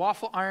made in the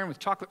waffle iron with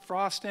chocolate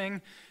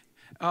frosting.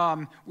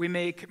 My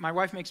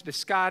wife makes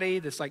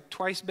biscotti, this like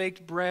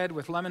twice-baked bread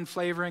with lemon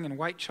flavoring and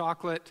white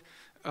chocolate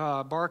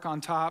bark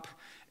on top.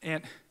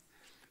 And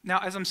now,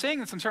 as I'm saying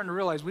this, I'm starting to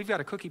realize we've got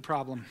a cookie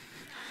problem,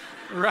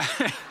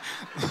 right?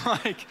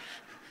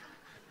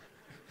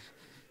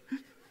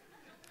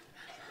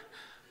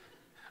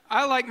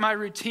 I like my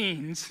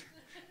routines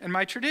and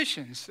my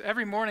traditions.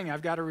 Every morning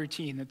I've got a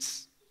routine.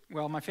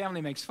 My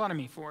family makes fun of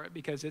me for it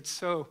because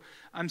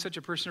I'm such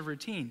a person of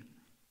routine.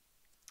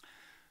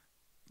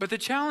 But the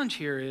challenge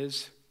here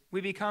is we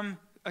become,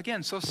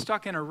 again, so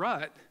stuck in a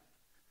rut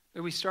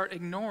that we start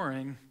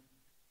ignoring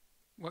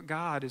what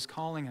God is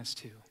calling us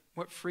to,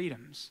 what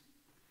freedoms.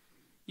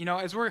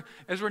 As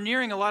we're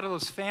nearing a lot of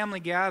those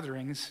family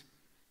gatherings,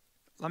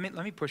 let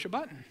me push a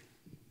button.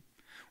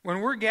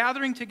 When we're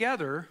gathering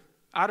together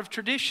out of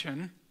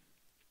tradition,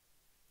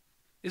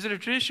 is it a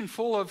tradition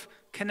full of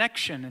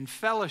connection and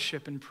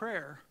fellowship and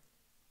prayer?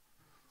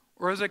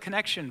 Or is it a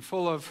connection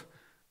full of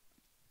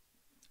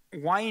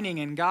whining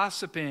and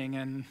gossiping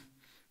and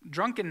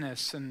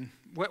drunkenness and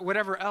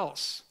whatever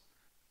else?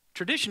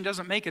 Tradition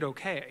doesn't make it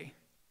okay.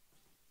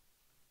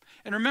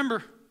 And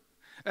remember,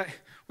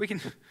 we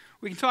can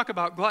talk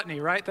about gluttony,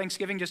 right?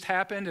 Thanksgiving just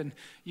happened, and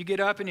you get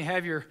up and you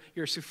have your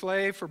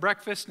souffle for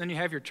breakfast, and then you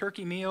have your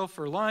turkey meal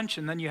for lunch,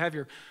 and then you have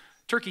your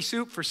turkey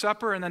soup for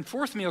supper, and then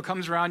fourth meal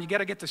comes around, you got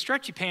to get the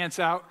stretchy pants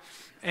out,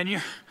 and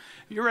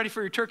you're ready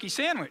for your turkey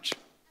sandwich.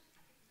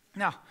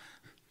 Now,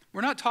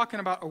 we're not talking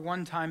about a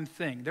one-time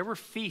thing. There were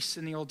feasts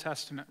in the Old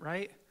Testament,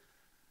 right?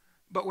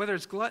 But whether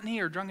it's gluttony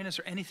or drunkenness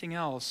or anything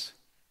else,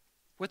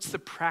 what's the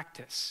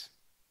practice?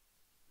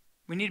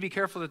 We need to be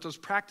careful that those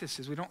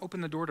practices, we don't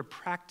open the door to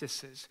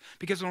practices.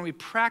 Because when we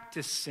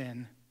practice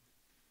sin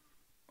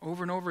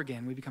over and over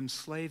again, we become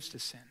slaves to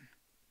sin.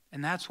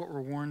 And that's what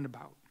we're warned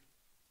about.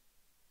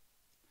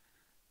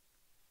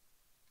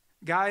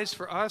 Guys,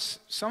 for us,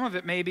 some of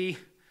it may be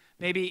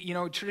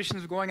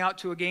traditions of going out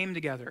to a game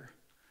together.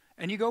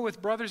 And you go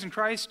with brothers in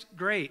Christ,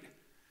 great.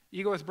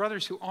 You go with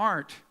brothers who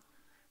aren't.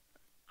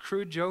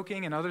 Crude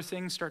joking and other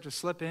things start to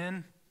slip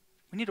in.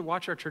 We need to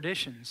watch our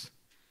traditions.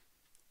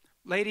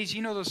 Ladies,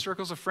 you know those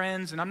circles of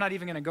friends, and I'm not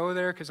even going to go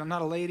there because I'm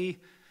not a lady,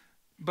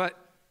 but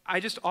I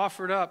just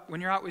offered up,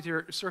 when you're out with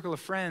your circle of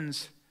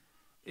friends,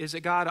 is it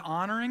God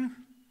honoring,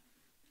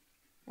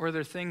 or are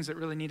there things that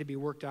really need to be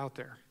worked out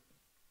there?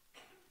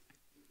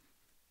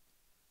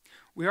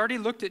 We already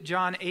looked at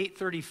John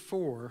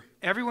 8:34.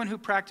 Everyone who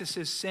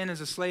practices sin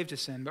is a slave to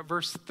sin, but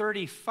verse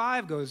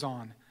 35 goes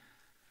on.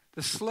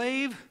 The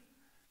slave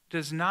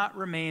does not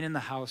remain in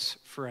the house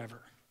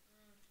forever.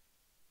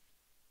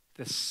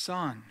 The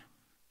Son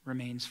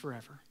remains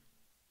forever.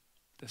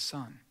 The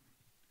Son.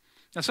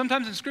 Now,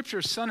 sometimes in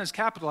Scripture, Son is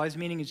capitalized,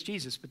 meaning it's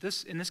Jesus, but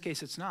in this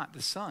case, it's not.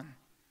 The Son.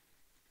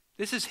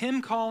 This is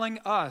Him calling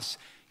us,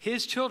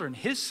 His children,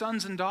 His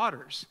sons and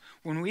daughters.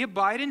 When we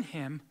abide in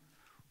Him,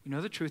 we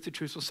know the truth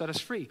will set us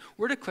free.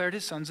 We're declared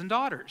His sons and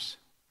daughters.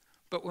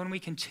 But when we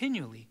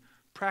continually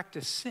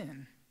practice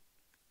sin,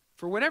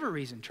 for whatever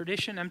reason,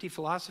 tradition, empty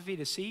philosophy,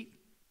 deceit,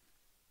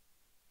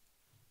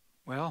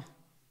 well,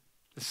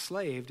 the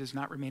slave does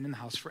not remain in the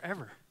house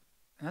forever.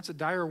 And that's a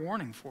dire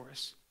warning for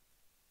us.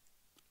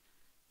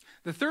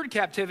 The third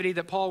captivity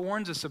that Paul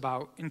warns us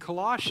about in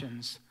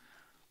Colossians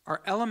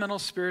are elemental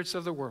spirits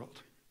of the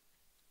world.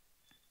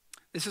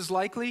 This is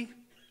likely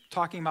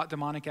talking about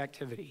demonic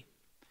activity.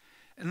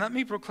 And let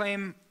me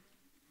proclaim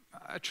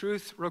a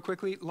truth real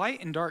quickly.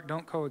 Light and dark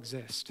don't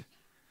coexist.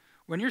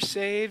 When you're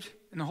saved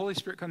and the Holy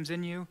Spirit comes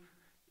in you,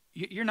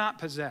 you're not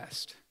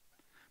possessed.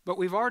 But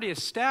we've already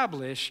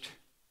established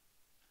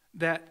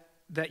that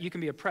you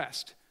can be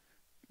oppressed.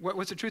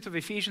 What's the truth of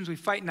Ephesians? We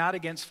fight not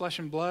against flesh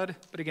and blood,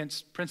 but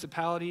against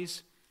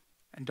principalities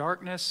and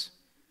darkness.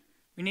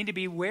 We need to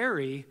be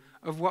wary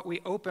of what we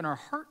open our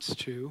hearts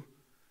to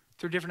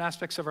through different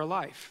aspects of our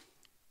life.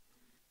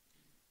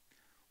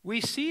 We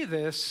see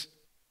this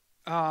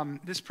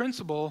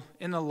principle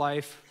in the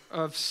life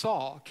of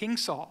Saul, King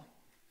Saul.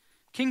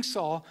 King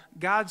Saul,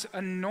 God's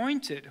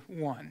anointed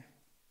one.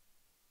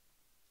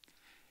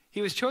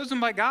 He was chosen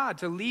by God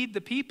to lead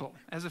the people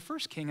as the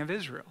first king of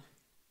Israel.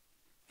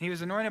 He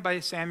was anointed by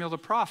Samuel the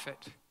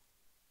prophet.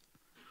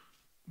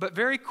 But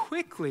very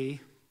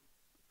quickly,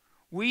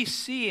 we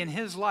see in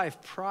his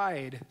life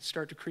pride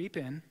start to creep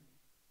in.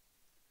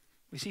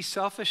 We see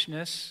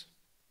selfishness,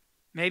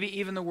 maybe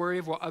even the worry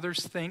of what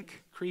others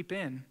think, creep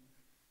in.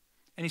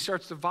 And he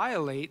starts to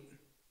violate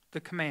the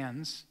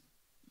commands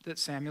that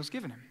Samuel's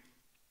given him.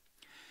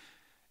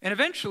 And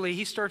eventually,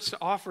 he starts to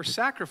offer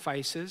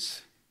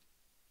sacrifices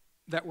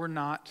that were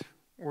not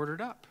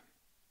ordered up.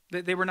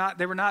 They were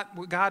not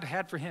what God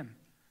had for him.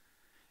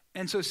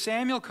 And so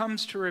Samuel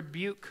comes to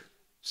rebuke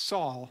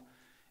Saul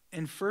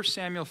in 1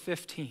 Samuel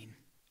 15.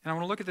 And I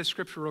want to look at this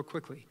scripture real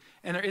quickly.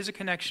 And there is a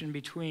connection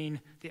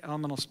between the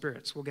elemental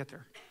spirits. We'll get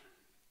there.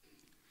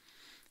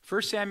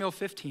 1 Samuel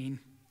 15,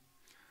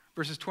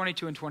 verses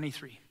 22 and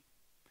 23.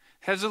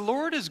 Has the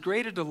Lord as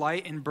great a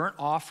delight in burnt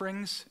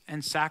offerings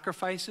and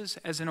sacrifices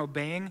as in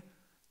obeying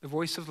the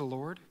voice of the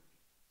Lord?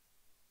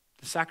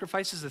 The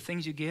sacrifices, the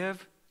things you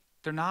give,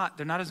 they're not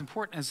as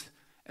important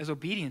as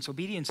obedience.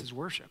 Obedience is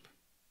worship.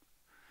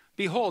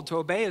 Behold, to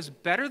obey is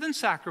better than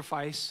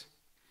sacrifice,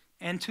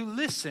 and to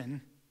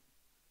listen,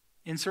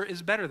 insert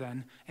is better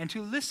than, and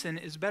to listen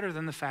is better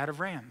than the fat of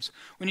rams.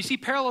 When you see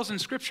parallels in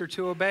Scripture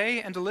to obey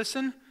and to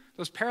listen,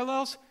 those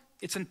parallels,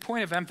 it's a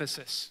point of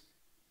emphasis.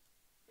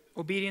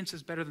 Obedience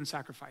is better than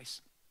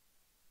sacrifice.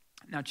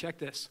 Now check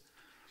this.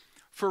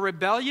 For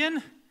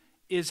rebellion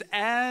is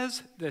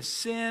as the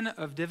sin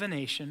of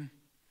divination,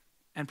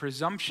 and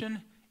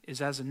presumption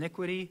is as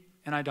iniquity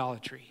and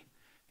idolatry.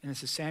 And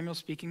this is Samuel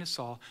speaking to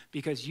Saul.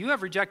 Because you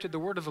have rejected the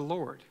word of the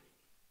Lord,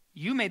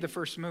 you made the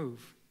first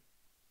move.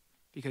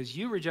 Because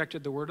you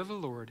rejected the word of the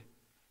Lord,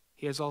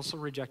 he has also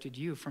rejected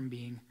you from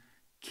being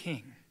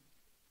king.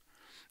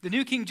 The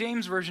New King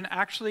James Version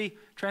actually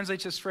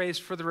translates this phrase,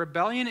 for the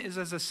rebellion is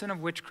as a sin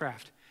of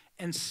witchcraft,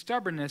 and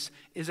stubbornness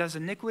is as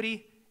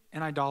iniquity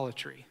and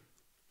idolatry.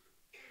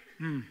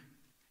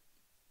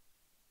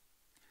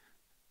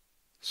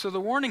 So the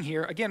warning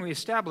here, again, we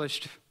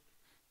established,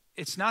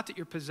 it's not that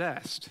you're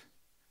possessed,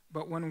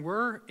 but when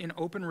we're in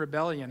open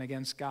rebellion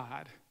against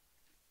God,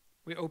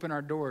 we open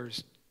our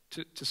doors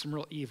to some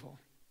real evil.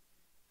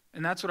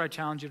 And that's what I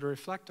challenge you to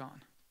reflect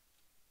on.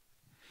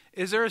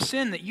 Is there a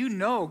sin that you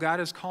know God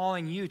is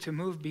calling you to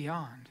move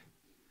beyond?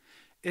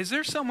 Is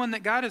there someone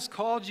that God has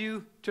called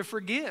you to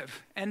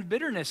forgive, and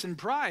bitterness and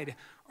pride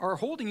are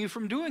holding you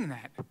from doing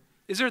that?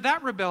 Is there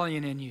that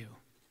rebellion in you?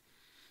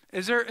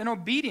 Is there an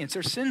obedience?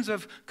 There's sins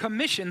of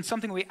commission,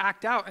 something we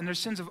act out, and there's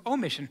sins of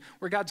omission,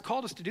 where God's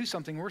called us to do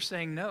something, we're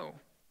saying no.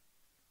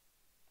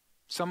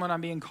 Someone I'm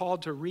being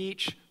called to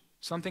reach,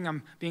 something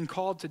I'm being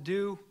called to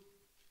do.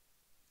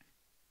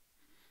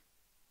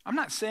 I'm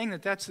not saying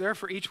that that's there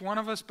for each one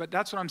of us, but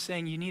that's what I'm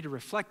saying you need to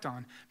reflect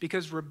on,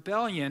 because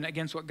rebellion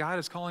against what God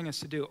is calling us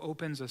to do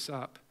opens us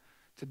up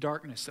to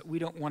darkness that we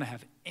don't want to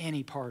have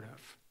any part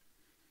of.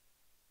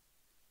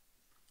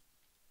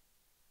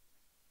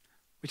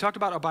 We talked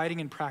about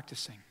abiding and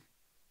practicing.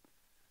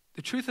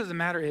 The truth of the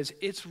matter is,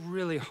 it's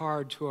really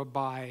hard to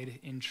abide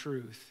in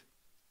truth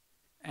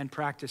and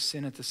practice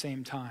sin at the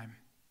same time.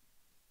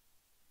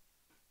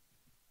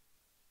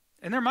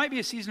 And there might be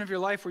a season of your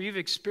life where you've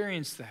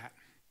experienced that.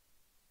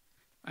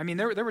 I mean,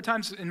 there were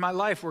times in my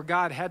life where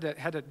God had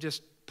to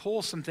just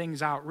pull some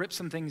things out, rip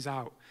some things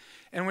out.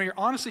 And when you're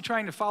honestly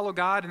trying to follow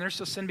God and there's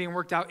still sin being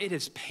worked out, it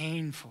is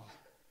painful.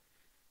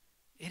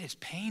 It is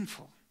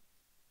painful.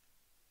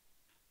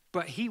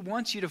 But he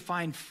wants you to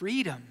find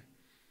freedom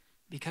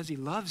because he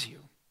loves you.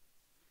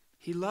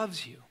 He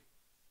loves you.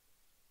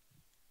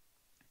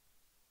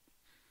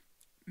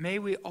 May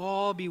we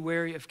all be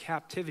wary of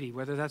captivity,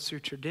 whether that's through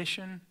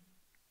tradition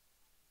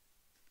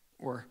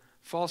or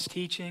false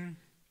teaching,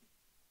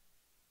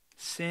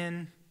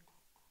 sin.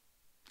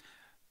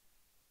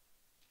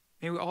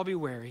 May we all be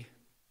wary.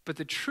 But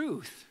the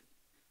truth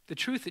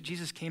that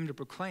Jesus came to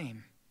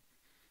proclaim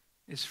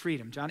is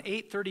freedom. John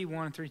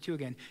 8:31 and 32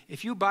 again.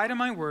 If you abide in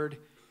my word,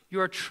 you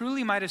are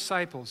truly my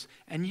disciples,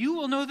 and you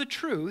will know the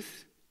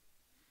truth,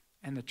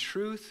 and the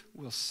truth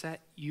will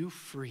set you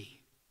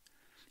free.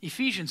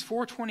 Ephesians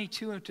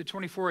 4:22 to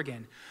 24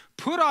 again.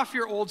 Put off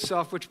your old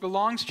self, which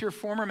belongs to your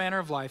former manner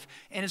of life,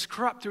 and is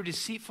corrupt through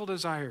deceitful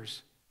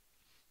desires.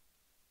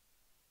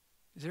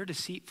 Is there a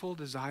deceitful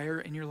desire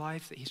in your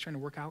life that he's trying to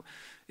work out?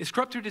 Is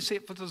corrupt through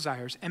deceitful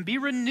desires, and be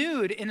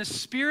renewed in the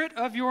spirit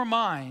of your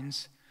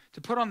minds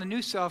to put on the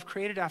new self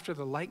created after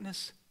the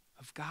likeness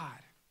of God.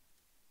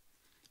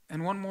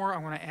 And one more I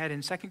want to add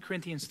in 2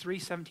 Corinthians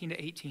 3:17 to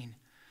 18.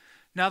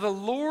 Now the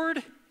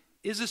Lord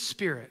is a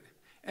spirit,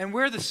 and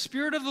where the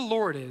spirit of the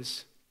Lord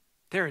is,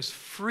 there is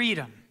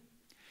freedom.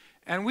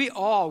 And we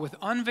all, with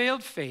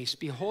unveiled face,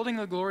 beholding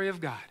the glory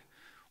of God,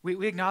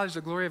 we acknowledge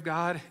the glory of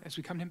God as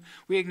we come to him.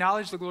 We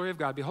acknowledge the glory of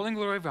God, beholding the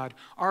glory of God,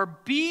 are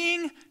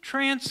being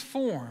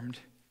transformed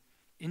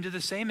into the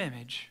same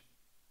image.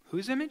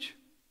 Whose image?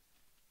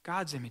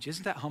 God's image.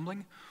 Isn't that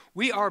humbling?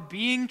 We are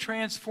being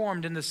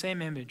transformed in the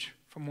same image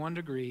from one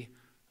degree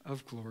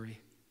of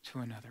glory to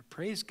another.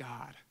 Praise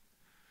God.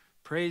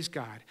 Praise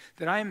God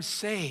that I am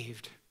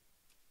saved.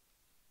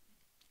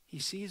 He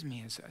sees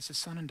me as a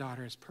son and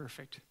daughter, as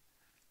perfect.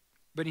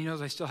 But he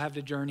knows I still have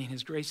the journey, and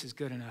his grace is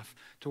good enough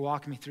to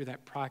walk me through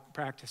that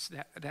practice,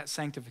 that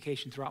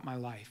sanctification throughout my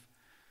life.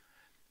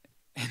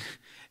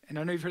 And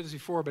I know you've heard this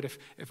before, but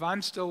if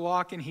I'm still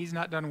walking, he's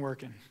not done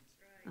working,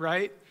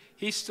 right?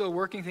 He's still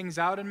working things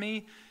out in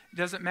me. It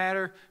doesn't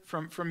matter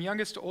from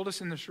youngest to oldest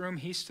in this room,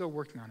 he's still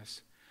working on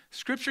us.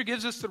 Scripture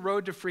gives us the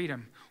road to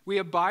freedom. We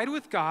abide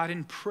with God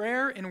in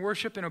prayer, in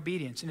worship, and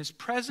obedience, in his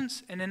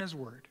presence and in his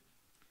word.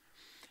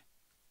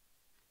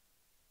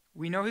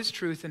 We know his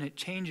truth, and it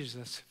changes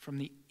us from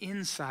the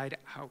inside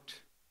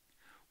out.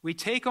 We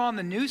take on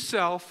the new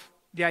self,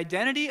 the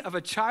identity of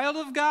a child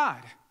of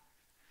God.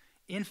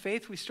 In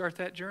faith, we start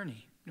that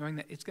journey, knowing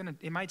that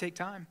it might take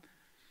time.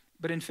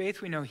 But in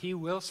faith, we know he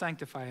will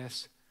sanctify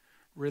us,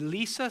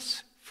 release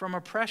us from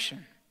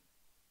oppression,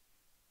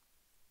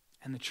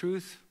 and the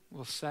truth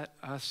will set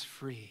us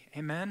free.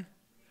 Amen?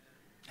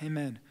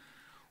 Amen.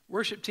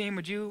 Worship team,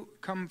 would you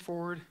come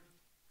forward?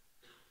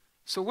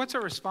 So what's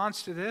our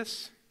response to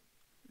this?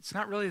 It's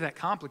not really that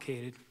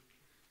complicated.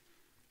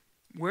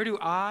 Where do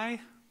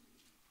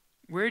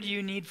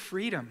you need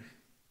freedom?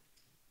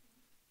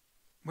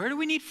 Where do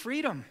we need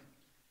freedom?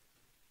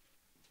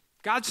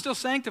 God's still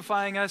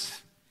sanctifying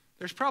us.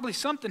 There's probably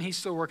something he's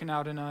still working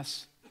out in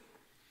us.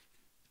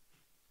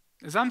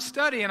 As I'm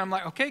studying, I'm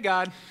like, okay,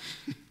 God,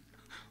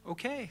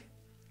 okay.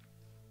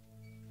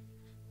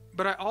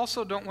 But I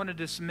also don't want to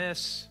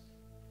dismiss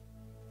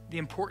the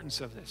importance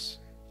of this.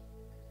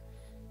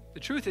 The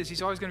truth is,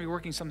 he's always going to be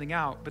working something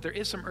out, but there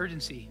is some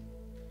urgency.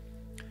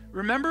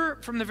 Remember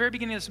from the very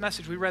beginning of this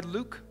message, we read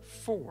Luke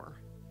 4,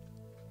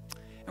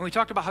 and we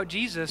talked about how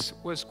Jesus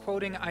was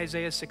quoting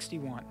Isaiah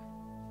 61.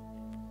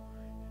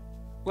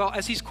 Well,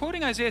 as he's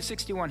quoting Isaiah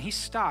 61, he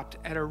stopped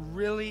at a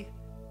really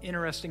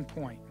interesting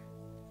point.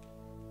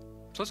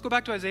 So let's go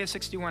back to Isaiah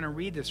 61 and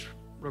read this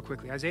real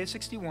quickly. Isaiah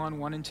 61,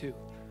 1 and 2.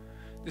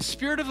 The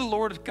Spirit of the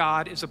Lord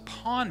God is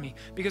upon me,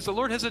 because the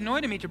Lord has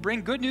anointed me to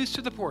bring good news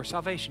to the poor,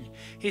 salvation.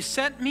 He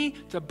sent me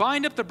to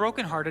bind up the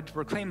brokenhearted, to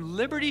proclaim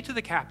liberty to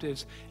the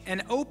captives,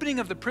 and opening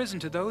of the prison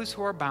to those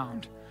who are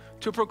bound,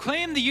 to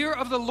proclaim the year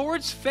of the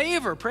Lord's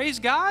favor, praise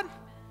God,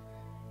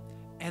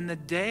 and the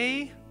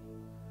day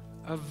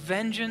of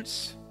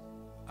vengeance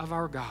of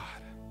our God.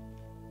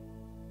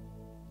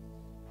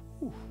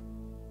 Whew.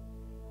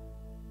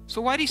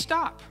 So why did he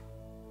stop?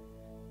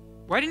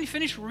 Why didn't he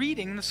finish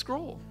reading the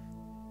scroll?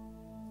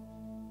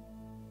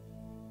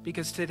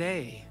 Because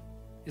today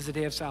is the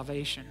day of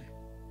salvation.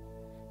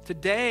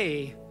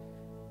 Today,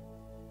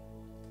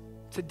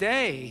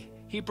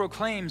 he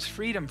proclaims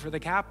freedom for the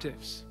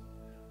captives.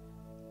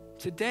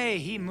 Today,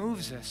 he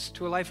moves us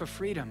to a life of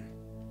freedom.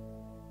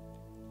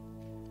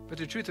 But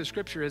the truth of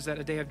Scripture is that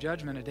a day of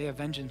judgment, a day of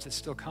vengeance is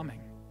still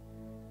coming.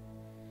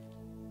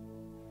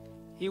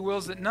 He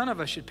wills that none of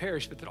us should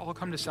perish, but that all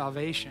come to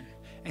salvation.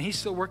 And he's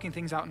still working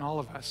things out in all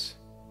of us.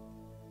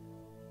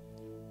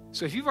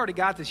 So if you've already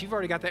got this, you've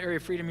already got that area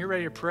of freedom, you're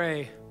ready to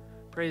pray,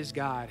 praise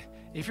God.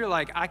 If you're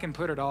like, I can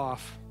put it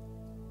off,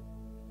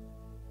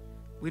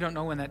 we don't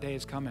know when that day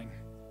is coming,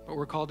 but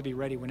we're called to be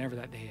ready whenever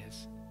that day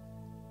is.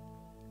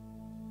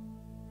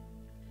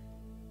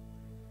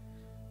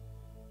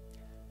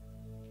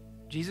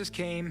 Jesus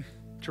came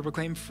to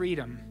proclaim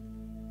freedom.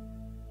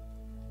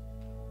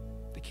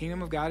 The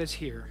kingdom of God is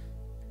here.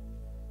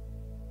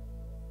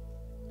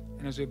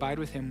 And as we abide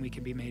with him, we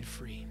can be made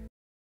free.